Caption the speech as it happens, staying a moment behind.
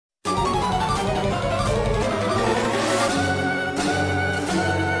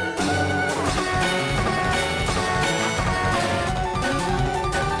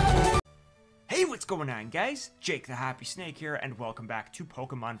going on, guys? Jake the Happy Snake here, and welcome back to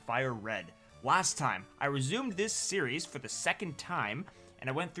Pokemon Fire Red. Last time, I resumed this series for the second time, and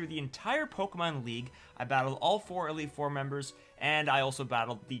I went through the entire Pokemon League. I battled all 4 Elite Four members, and I also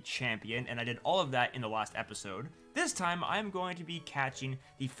battled the champion, and I did all of that in the last episode. This time, I'm going to be catching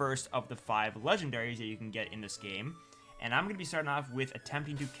the first of the 5 legendaries that you can get in this game, and I'm going to be starting off with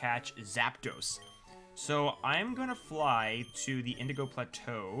attempting to catch Zapdos. So I'm going to fly to the Indigo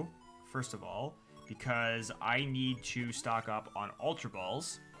Plateau, first of all, because I need to stock up on Ultra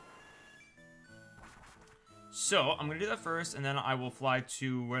Balls. So I'm going to do that first, and then I will fly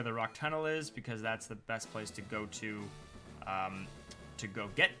to where the Rock Tunnel is, because that's the best place to go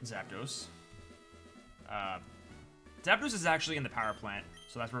get Zapdos. Zapdos is actually in the power plant,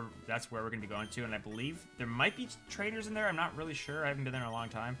 so that's where we're going to be going to, and I believe there might be trainers in there. I'm not really sure. I haven't been there in a long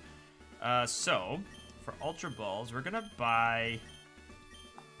time. So for Ultra Balls, we're going to buy...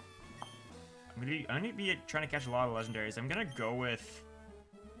 I'm going to be trying to catch a lot of legendaries. I'm going to go with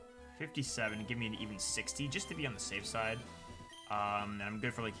 57 and give me an even 60, just to be on the safe side. And I'm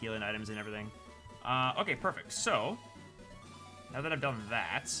good for like healing items and everything. Okay, perfect. So, now that I've done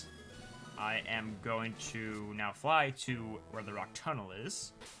that, I am going to now fly to where the Rock Tunnel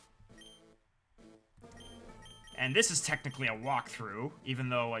is. And this is technically a walkthrough, even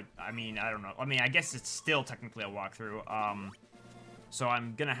though, I mean, I don't know. I mean, I guess it's still technically a walkthrough. So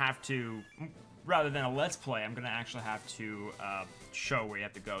I'm going to have to, rather than a let's play, I'm going to actually have to show where you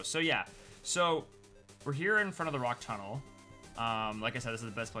have to go. So yeah, so we're here in front of the Rock Tunnel. Like I said, this is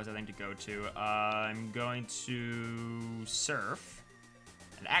the best place I think to go to. I'm going to surf.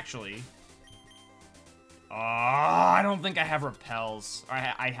 And actually, I don't think I have repels.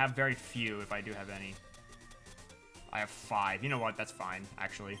 I have very few, if I do have any. I have 5. You know what? That's fine,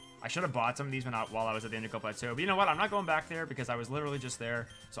 actually. I should have bought some of these while I was at the Indigo Plateau. But you know what? I'm not going back there because I was literally just there.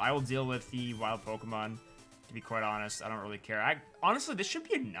 So I will deal with the wild Pokemon. To be quite honest, I don't really care. Honestly, this should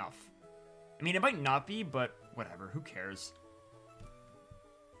be enough. I mean, it might not be, but whatever. Who cares?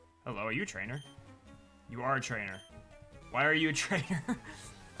 Hello, are you a trainer? You are a trainer. Why are you a trainer?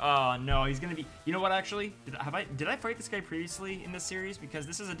 Oh, no, he's gonna be... You know what, actually? Did I fight this guy previously in this series? Because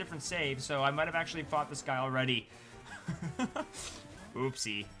this is a different save, so I might have actually fought this guy already.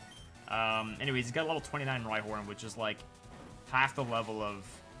 Oopsie. Anyways, he's got level 29 Rhyhorn, which is like half the level of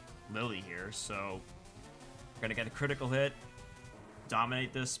Lily here, so we're gonna get a critical hit,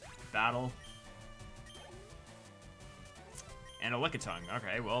 dominate this battle, and a Lickitung.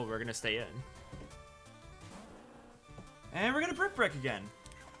 Okay, well, we're gonna stay in. And we're gonna Brick again.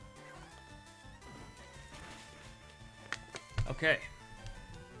 Okay.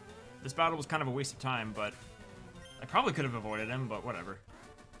 This battle was kind of a waste of time, but I probably could have avoided him, but whatever.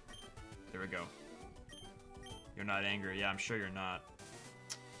 There we go. You're not angry. Yeah, I'm sure you're not.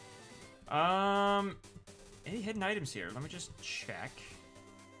 Any hidden items here? Let me just check.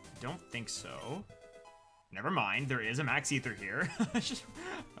 Don't think so. Never mind. There is a Max Ether here.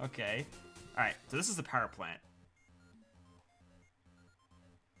 Okay. Alright, so this is the power plant.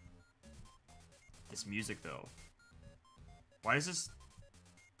 This music, though. Why is this...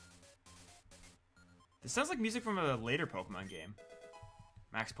 This sounds like music from a later Pokemon game.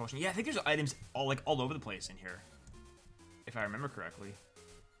 Max Potion. Yeah, I think there's items all over the place in here. If I remember correctly.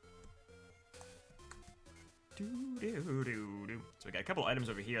 So we got a couple items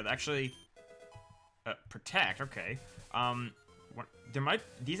over here that actually... protect, okay.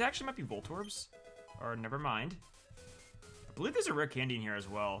 These actually might be Voltorbs. Or never mind. I believe there's a rare candy in here as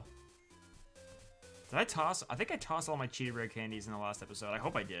well. Did I toss? I think I tossed all my cheated rare candies in the last episode. I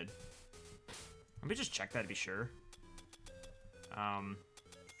hope I did. Let me just check that to be sure. I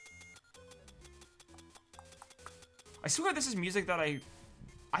swear this is music that I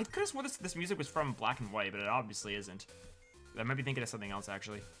could have sworn this music was from Black and White, but it obviously isn't. I might be thinking of something else,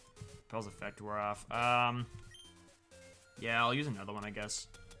 actually. Repel's effect wore off. Yeah, I'll use another one, I guess.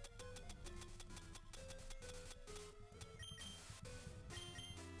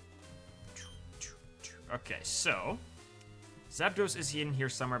 Okay, so Zapdos is in here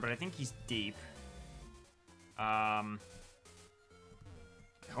somewhere, but I think he's deep. I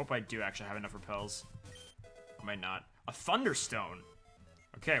hope I do actually have enough repels. I might not. A Thunderstone.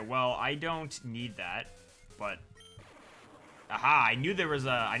 Okay, well, I don't need that, but aha, I knew there was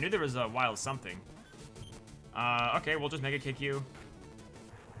a wild something. Okay, we'll just Mega Kick you.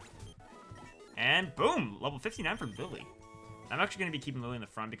 And boom, level 59 for Lily. I'm actually going to be keeping Lily in the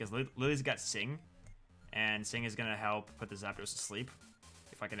front because Lily's got Sing. And Sing is going to help put the Zapdos to sleep,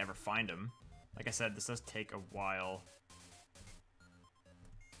 if I can ever find him. Like I said, this does take a while.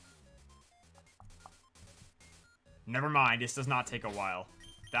 Never mind, this does not take a while.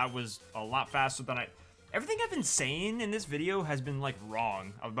 that was a lot faster than everything I've been saying in this video has been, like,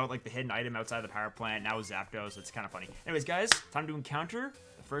 wrong. About, like, the hidden item outside the power plant. Now Zapdos. It's kind of funny. Anyways, guys, time to encounter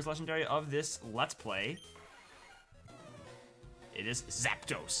the first legendary of this Let's Play. It is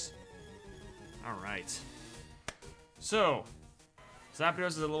Zapdos. Alright. So, Zapdos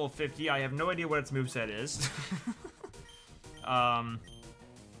is a level 50. I have no idea what its moveset is.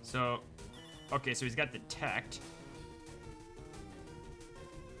 Okay, so he's got Detect.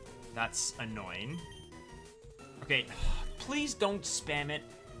 That's annoying. Okay, please don't spam it.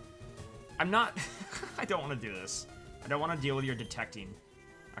 I'm not... I don't want to do this. I don't want to deal with your detecting.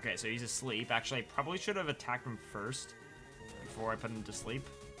 Okay, so he's asleep. Actually, I probably should have attacked him first before I put him to sleep.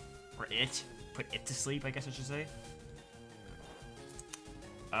 Or it. Put it to sleep, I guess I should say.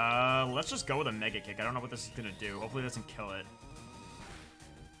 Let's just go with a Mega Kick. I don't know what this is gonna do. Hopefully it doesn't kill it.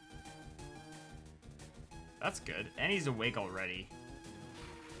 That's good. And he's awake already.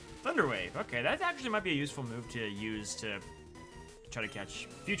 Thunder Wave. Okay, that actually might be a useful move to use to try to catch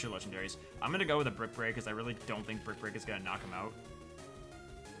future legendaries. I'm gonna go with a Brick Break because I really don't think Brick Break is gonna knock him out.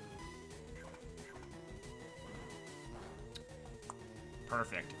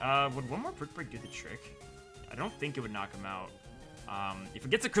 Perfect. Would one more Brick Break do the trick? I don't think it would knock him out. If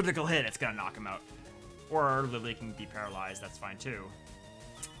it gets a critical hit, it's gonna knock him out. Or Lily can be paralyzed. That's fine too.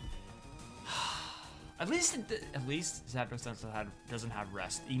 At least Zapdos doesn't have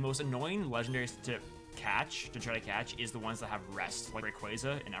rest. The most annoying legendaries to try to catch, is the ones that have rest, like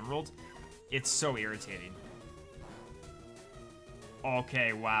Rayquaza and Emerald. It's so irritating.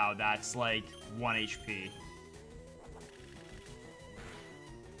 Okay, wow, that's like 1 HP.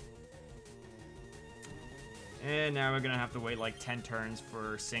 And now we're gonna have to wait like 10 turns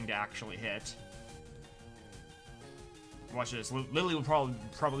for Sing to actually hit. Watch this. Lily will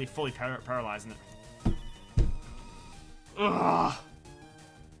probably fully paralyze in it. Ugh.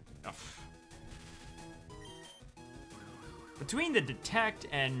 Ugh. Between the Detect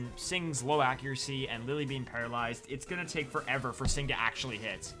and Sing's low accuracy and Lily being paralyzed, it's gonna take forever for Sing to actually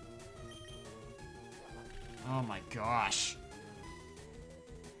hit. Oh my gosh.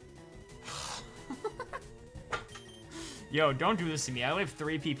 Yo, don't do this to me. I only have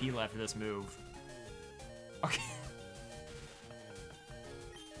 3 PP left for this move. Okay.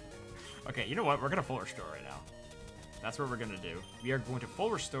 Okay, you know what? We're gonna full restore right now. That's what we're gonna do. We are going to full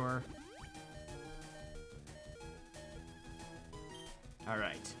restore.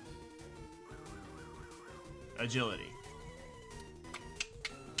 Alright. Agility.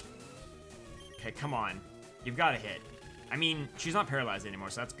 Okay, come on. You've got to hit. I mean, she's not paralyzed anymore,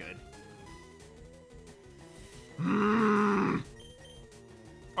 so that's good.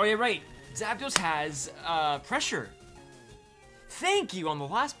 Oh, yeah, right. Zapdos has pressure. Thank you. On the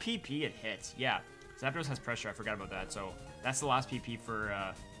last PP, it hit. Yeah, Zapdos has pressure. I forgot about that. So that's the last PP for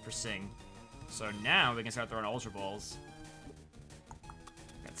Sing. So now we can start throwing Ultra Balls.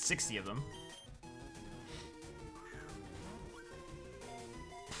 Got 60 of them.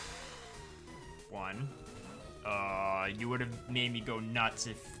 One. You would have made me go nuts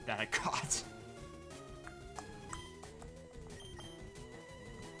if that had caught.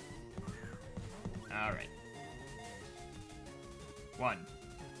 All right. 1,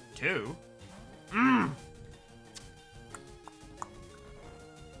 2. All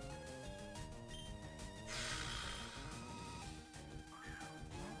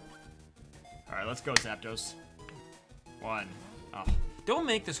right, let's go, Zapdos. 1. Oh, don't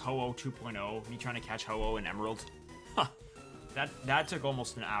make this Ho-Oh 2.0. Me trying to catch Ho-Oh and Emerald. Huh. That took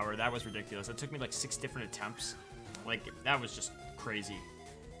almost an hour. That was ridiculous. It took me like 6 different attempts. Like, that was just crazy.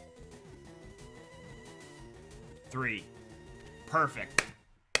 3. Perfect.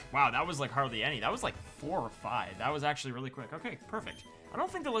 Wow, that was like hardly any. That was like 4 or 5. That was actually really quick. Okay, perfect. I don't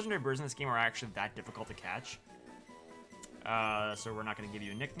think the legendary birds in this game are actually that difficult to catch. So we're not going to give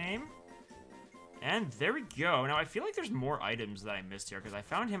you a nickname. And there we go. Now, I feel like there's more items that I missed here, because I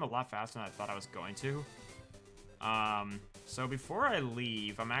found him a lot faster than I thought I was going to. So before I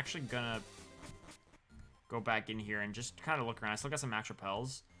leave, I'm actually going to go back in here and just kind of look around. I still got some max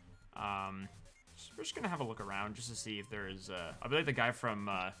repels. We're just going to have a look around just to see if there is... I'll be like the guy from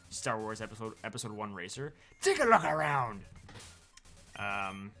Star Wars Episode 1 Racer. Take a look around!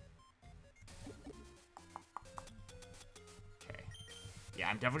 Yeah,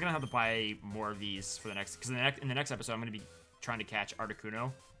 I'm definitely gonna have to buy more of these for the next, because in the next episode I'm gonna be trying to catch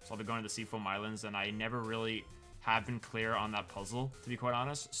Articuno, so I'll be going to the Seafoam Islands, and I never really have been clear on that puzzle, to be quite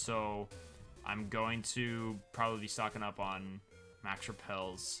honest. So I'm going to probably be stocking up on max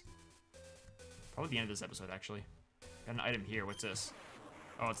repels. Probably the end of this episode, actually. Got an item here. What's this?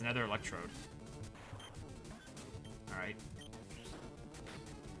 Oh, it's another electrode. All right.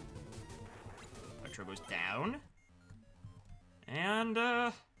 intro goes down. And,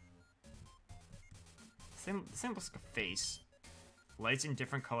 same looks like a face. Lights in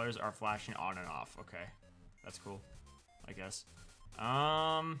different colors are flashing on and off. Okay. That's cool, I guess.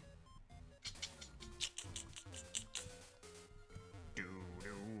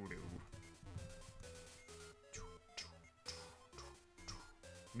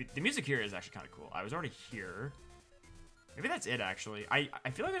 The music here is actually kind of cool. I was already here. Maybe that's it, actually. I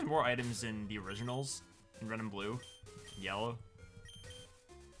feel like there's more items in the originals, in red and blue, yellow.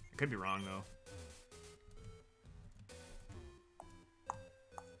 I could be wrong, though.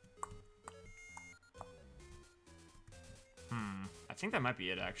 I think that might be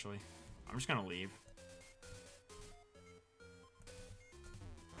it, actually. I'm just gonna leave.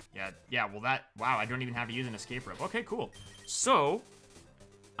 Yeah, well wow, I don't even have to use an escape rope. Okay, cool. So,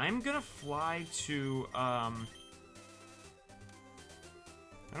 I'm gonna fly to, I'm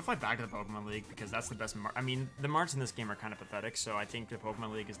gonna fly back to the Pokemon League because that's the best I mean, the marts in this game are kind of pathetic, so I think the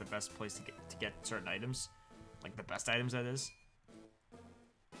Pokemon League is the best place to get certain items. Like, the best items, that is.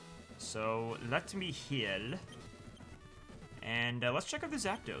 So, let me heal. And let's check out the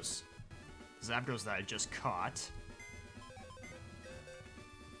Zapdos. Zapdos that I just caught.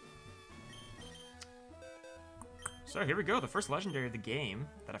 So here we go, the first legendary of the game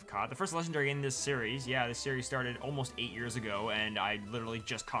that I've caught. The first legendary in this series. Yeah, this series started almost 8 years ago, and I literally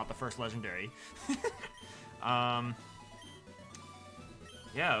just caught the first legendary. Yeah,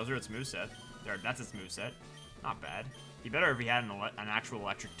 those are its moveset. That's its moveset. Not bad. Be better if he had an actual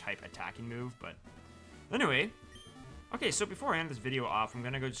electric type attacking move, but anyway. Okay, so before I end this video off, I'm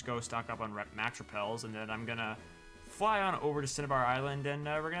gonna just go stock up on max repels, and then I'm gonna fly on over to Cinnabar Island, and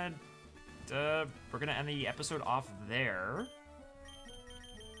we're gonna end the episode off there.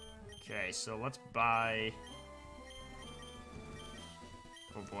 Okay, so let's buy.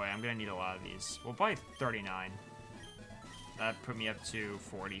 Oh boy, I'm gonna need a lot of these. We'll buy 39. That put me up to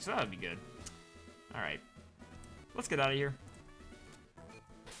 40, so that would be good. All right, let's get out of here.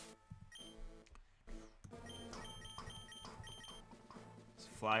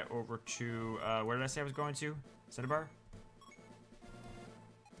 Fly over to, where did I say I was going to? Cinnabar?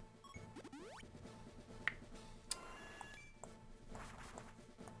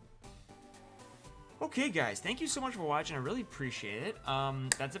 Okay, guys, thank you so much for watching. I really appreciate it.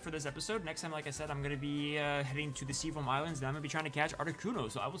 That's it for this episode. Next time, like I said, I'm going to be heading to the Seafoam Islands, and I'm going to be trying to catch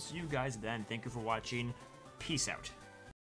Articuno, so I will see you guys then. Thank you for watching. Peace out.